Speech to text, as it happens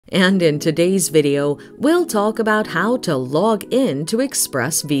And in today's video, we'll talk about how to log in to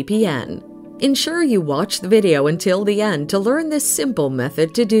ExpressVPN. Ensure you watch the video until the end to learn this simple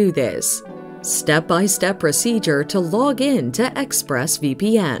method to do this. Step-by-step procedure to log in to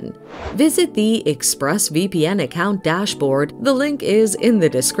ExpressVPN. Visit the ExpressVPN account dashboard. The link is in the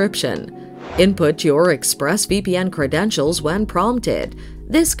description. Input your ExpressVPN credentials when prompted.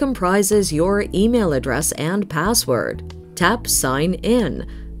 This comprises your email address and password. Tap Sign In.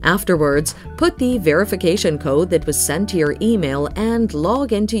 Afterwards, put the verification code that was sent to your email and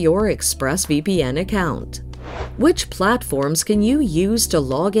log into your ExpressVPN account. Which platforms can you use to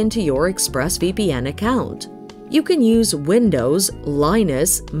log into your ExpressVPN account? You can use Windows,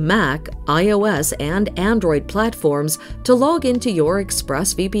 Linus, Mac, iOS, and Android platforms to log into your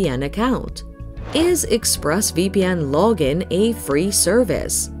ExpressVPN account. Is ExpressVPN login a free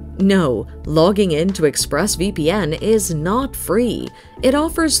service? No, logging into ExpressVPN is not free. It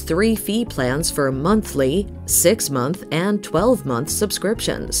offers 3 fee plans for monthly, 6-month, and 12-month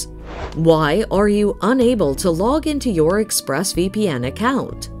subscriptions. Why are you unable to log into your ExpressVPN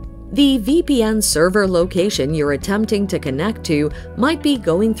account? The VPN server location you're attempting to connect to might be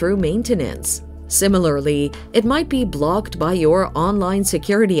going through maintenance. Similarly, it might be blocked by your online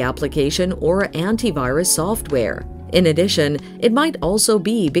security application or antivirus software. In addition, it might also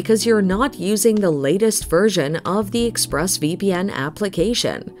be because you're not using the latest version of the ExpressVPN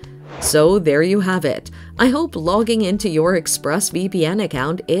application. So there you have it. I hope logging into your ExpressVPN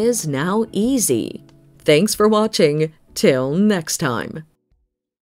account is now easy. Thanks for watching. Till next time.